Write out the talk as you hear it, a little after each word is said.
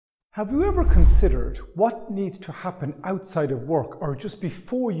Have you ever considered what needs to happen outside of work or just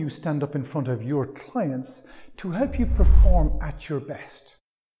before you stand up in front of your clients to help you perform at your best?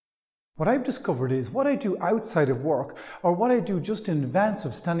 What I've discovered is what I do outside of work or what I do just in advance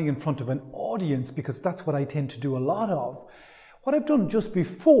of standing in front of an audience, because that's what I tend to do a lot of, what I've done just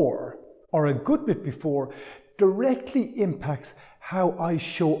before or a good bit before directly impacts how I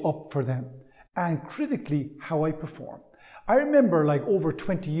show up for them and critically how I perform. I remember like over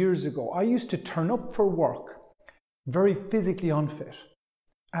 20 years ago, I used to turn up for work very physically unfit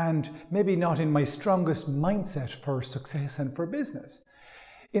and maybe not in my strongest mindset for success and for business.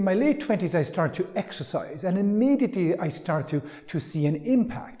 In my late 20s, I started to exercise and immediately I started to see an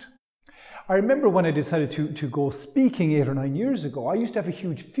impact. I remember when I decided to go speaking 8 or 9 years ago, I used to have a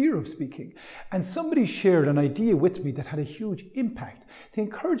huge fear of speaking, and somebody shared an idea with me that had a huge impact. They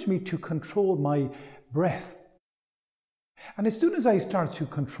encouraged me to control my breath. And as soon as I started to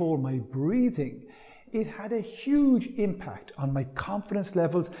control my breathing, it had a huge impact on my confidence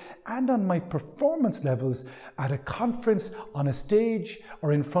levels and on my performance levels at a conference, on a stage,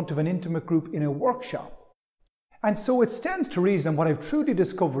 or in front of an intimate group in a workshop. And so it stands to reason, and what I've truly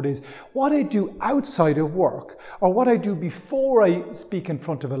discovered is what I do outside of work or what I do before I speak in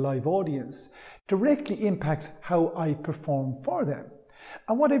front of a live audience directly impacts how I perform for them.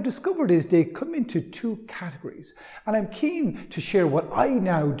 And what I've discovered is they come into two categories. And I'm keen to share what I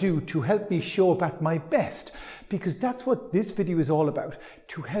now do to help me show up at my best, because that's what this video is all about,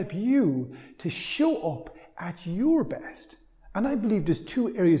 to help you to show up at your best. And I believe there's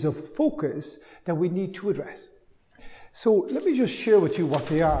two areas of focus that we need to address. So let me just share with you what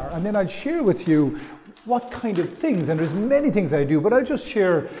they are, and then I'll share with you what kind of things, and there's many things I do, but I'll just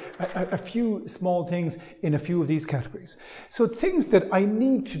share a few small things in a few of these categories. So things that I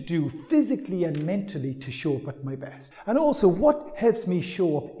need to do physically and mentally to show up at my best. And also what helps me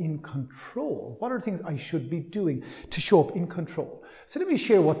show up in control. What are things I should be doing to show up in control? So let me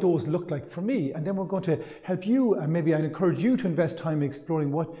share what those look like for me, and then we're going to help you, and maybe I'd encourage you to invest time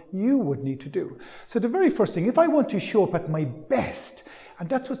exploring what you would need to do. So the very first thing, if I want to show up at my best, and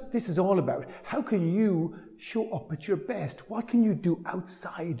that's what this is all about. How can you show up at your best? What can you do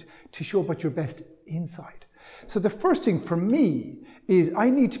outside to show up at your best inside? So the first thing for me is I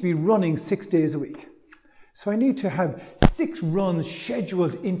need to be running 6 days a week. So I need to have 6 runs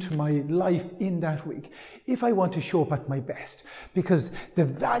scheduled into my life in that week if I want to show up at my best. Because the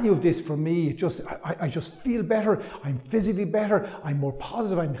value of this for me, I just feel better, I'm physically better, I'm more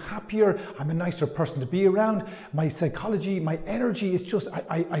positive, I'm happier, I'm a nicer person to be around. My psychology, my energy is just,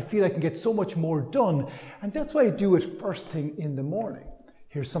 I feel I can get so much more done. And that's why I do it first thing in the morning.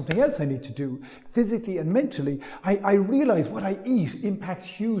 Here's something else I need to do physically and mentally. I realize what I eat impacts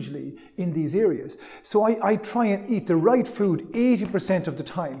hugely in these areas. So I try and eat the right food 80% of the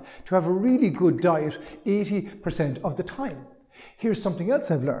time to have a really good diet 80% of the time. Here's something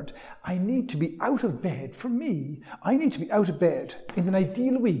else I've learned. I need to be out of bed. For me, I need to be out of bed. In an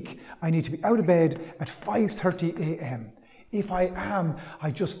ideal week, I need to be out of bed at 5:30 a.m. If I am,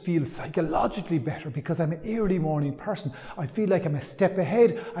 I just feel psychologically better because I'm an early morning person. I feel like I'm a step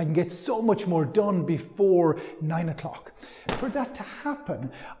ahead. I can get so much more done before 9 o'clock. For that to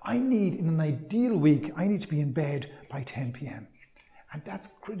happen, I need, in an ideal week, I need to be in bed by 10 p.m. And that's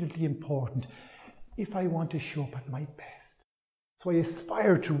critically important if I want to show up at my best. So I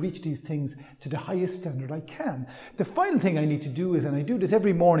aspire to reach these things to the highest standard I can. The final thing I need to do is, and I do this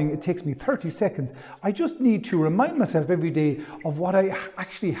every morning, it takes me 30 seconds, I just need to remind myself every day of what I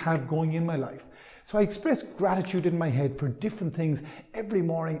actually have going in my life. So I express gratitude in my head for different things every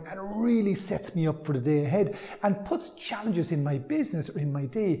morning, and it really sets me up for the day ahead and puts challenges in my business or in my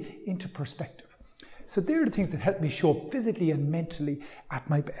day into perspective. So they're the things that help me show up physically and mentally at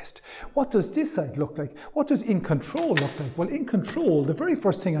my best. What does this side look like? What does in control look like? Well, in control, the very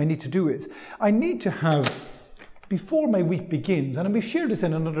first thing I need to do is I need to have, before my week begins, and we've shared this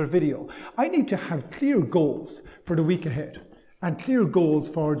in another video, I need to have clear goals for the week ahead and clear goals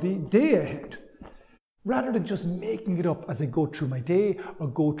for the day ahead. Rather than just making it up as I go through my day or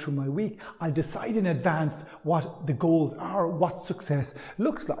go through my week, I'll decide in advance what the goals are, what success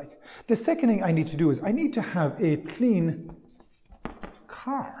looks like. The second thing I need to do is I need to have a clean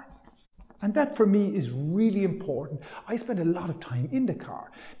car. And that for me is really important. I spend a lot of time in the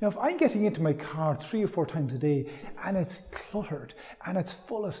car. Now, if I'm getting into my car 3 or 4 times a day and it's cluttered and it's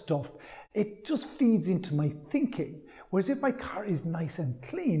full of stuff, it just feeds into my thinking. Whereas if my car is nice and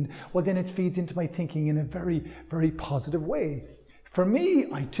clean, well then it feeds into my thinking in a very, very positive way. For me,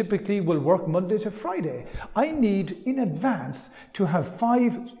 I typically will work Monday to Friday. I need in advance to have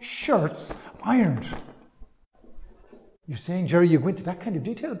 5 shirts ironed. You're saying, Jerry, you go into that kind of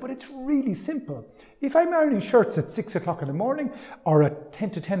detail, but it's really simple. If I'm ironing shirts at 6 o'clock in the morning or at 10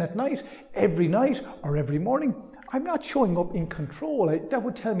 to 10 at night or every morning, I'm not showing up in control. That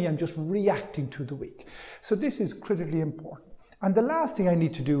would tell me I'm just reacting to the week. So this is critically important. And the last thing I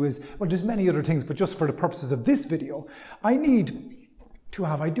need to do is, well, there's many other things, but just for the purposes of this video, I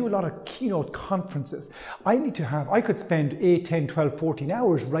do a lot of keynote conferences. I could spend 8, 10, 12, 14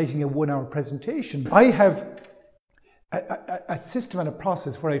 hours writing a 1-hour presentation. I have a system and a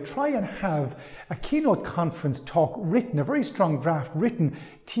process where I try and have a keynote conference talk written, a very strong draft written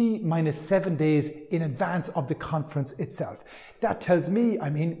T-7 days in advance of the conference itself. That tells me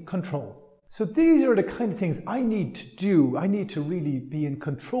I'm in control. So these are the kind of things I need to do. I need to really be in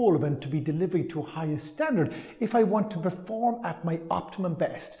control of and to be delivering to a highest standard if I want to perform at my optimum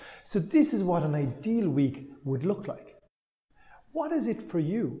best. So this is what an ideal week would look like. What is it for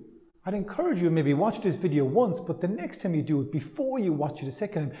you? I'd encourage you to maybe watch this video once, but the next time you do it, before you watch it a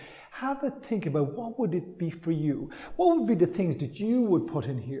second time, have a think about what would it be for you? What would be the things that you would put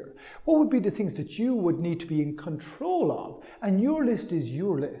in here? What would be the things that you would need to be in control of? And your list is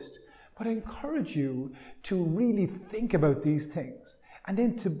your list. But I encourage you to really think about these things and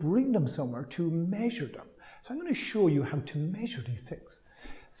then to bring them somewhere, to measure them. So I'm going to show you how to measure these things.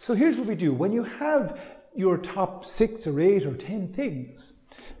 So here's what we do. When you have your top 6 or 8 or 10 things,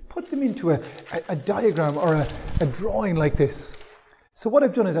 put them into a diagram or a drawing like this. So what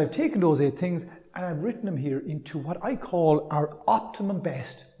I've done is I've taken those 8 things and I've written them here into what I call our optimum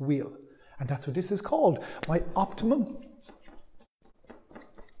best wheel. And that's what this is called, my optimum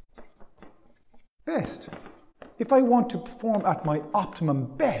best. If I want to perform at my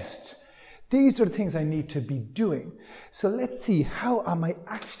optimum best, these are the things I need to be doing. So let's see, how am I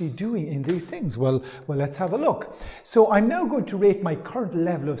actually doing in these things? Well, let's have a look. So I'm now going to rate my current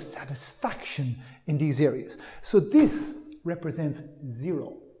level of satisfaction in these areas. So this represents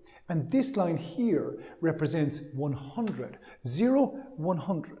 0. And this line here represents 100. 0,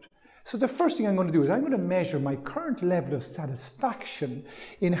 100. So the first thing I'm going to do is I'm going to measure my current level of satisfaction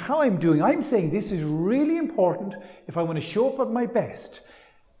in how I'm doing. I'm saying this is really important if I want to show up at my best.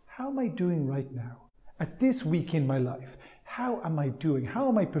 How am I doing right now? At this week in my life, how am I doing? How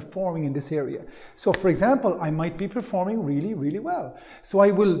am I performing in this area? So for example, I might be performing really, really well. So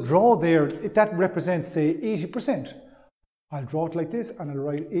I will draw there, if that represents say 80%. I'll draw it like this and I'll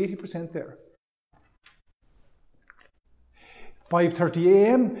write 80% there. 5:30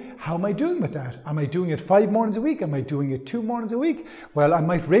 a.m., how am I doing with that? Am I doing it 5 mornings a week? Am I doing it 2 mornings a week? Well, I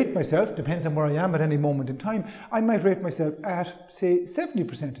might rate myself, depends on where I am at any moment in time, I might rate myself at, say,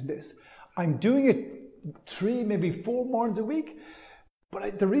 70% in this. I'm doing it 3, maybe 4 mornings a week,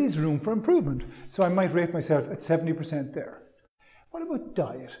 but there is room for improvement. So I might rate myself at 70% there. What about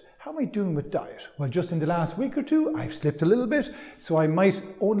diet? How am I doing with diet? Well, just in the last week or 2, I've slipped a little bit, so I might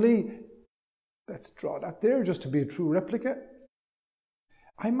only, let's draw that there just to be a true replica.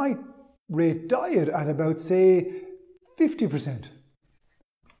 I might rate diet at about, say, 50%.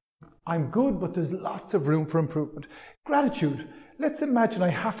 I'm good, but there's lots of room for improvement. Gratitude. Let's imagine I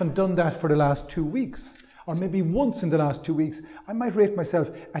haven't done that for the last 2 weeks, or maybe once in the last 2 weeks. I might rate myself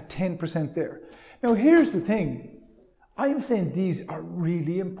at 10% there. Now, here's the thing. I'm saying these are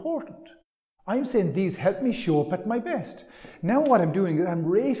really important. I'm saying these help me show up at my best. Now what I'm doing is I'm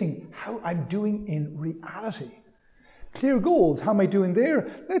rating how I'm doing in reality. Clear goals, how am I doing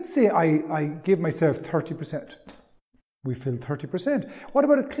there? Let's say I give myself 30%. We fill 30%. What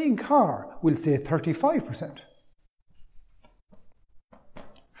about a clean car? We'll say 35%.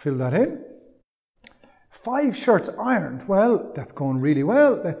 Fill that in. 5 shirts ironed. Well, that's going really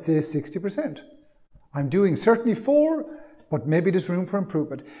well. Let's say 60%. I'm doing certainly 4, but maybe there's room for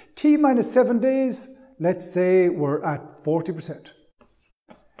improvement. T-7 days, let's say we're at 40%.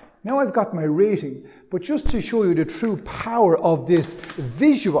 Now I've got my rating, but just to show you the true power of this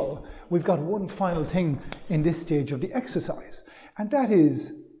visual, we've got one final thing in this stage of the exercise. And that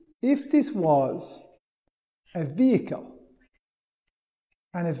is, if this was a vehicle,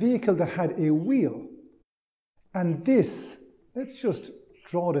 and a vehicle that had a wheel, and this, let's just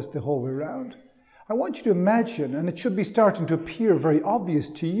draw this the whole way around. I want you to imagine, and it should be starting to appear very obvious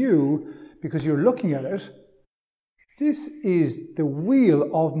to you because you're looking at it, this is the wheel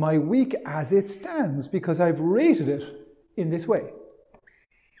of my week as it stands because I've rated it in this way.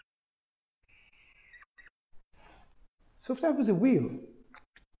 So if that was a wheel,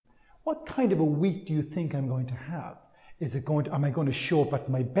 what kind of a week do you think I'm going to have? Am I going to show up at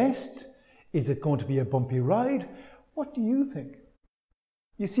my best? Is it going to be a bumpy ride? What do you think?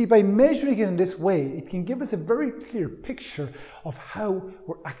 You see, by measuring it in this way, it can give us a very clear picture of how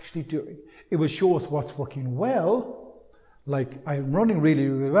we're actually doing. It will show us what's working well, Like, I'm running really,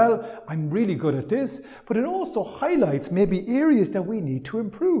 really well, I'm really good at this, but it also highlights maybe areas that we need to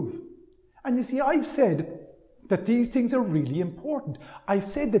improve. And you see, I've said that these things are really important. I've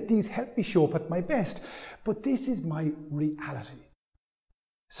said that these help me show up at my best, but this is my reality.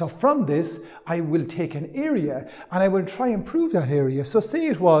 So from this, I will take an area and I will try and improve that area. So say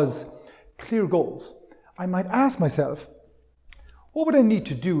it was clear goals. I might ask myself, what would I need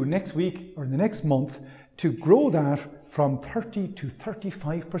to do next week or the next month to grow that from 30 to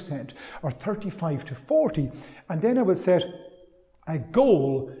 35% or 35 to 40? And then I will set a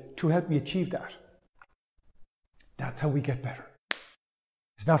goal to help me achieve that. That's how we get better.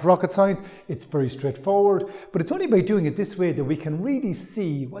 It's not rocket science, it's very straightforward, but it's only by doing it this way that we can really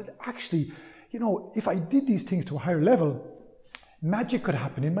see, well, actually, you know, if I did these things to a higher level, magic could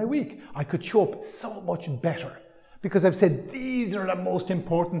happen in my week. I could show up so much better because I've said these are the most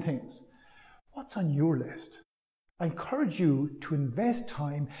important things. What's on your list? I encourage you to invest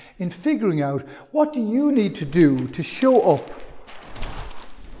time in figuring out what do you need to do to show up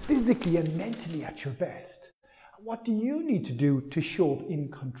physically and mentally at your best. What do you need to do to show up in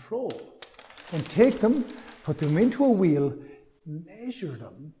control? And take them, put them into a wheel, measure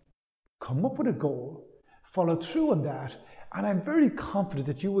them, come up with a goal, follow through on that, and I'm very confident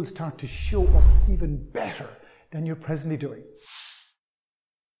that you will start to show up even better than you're presently doing.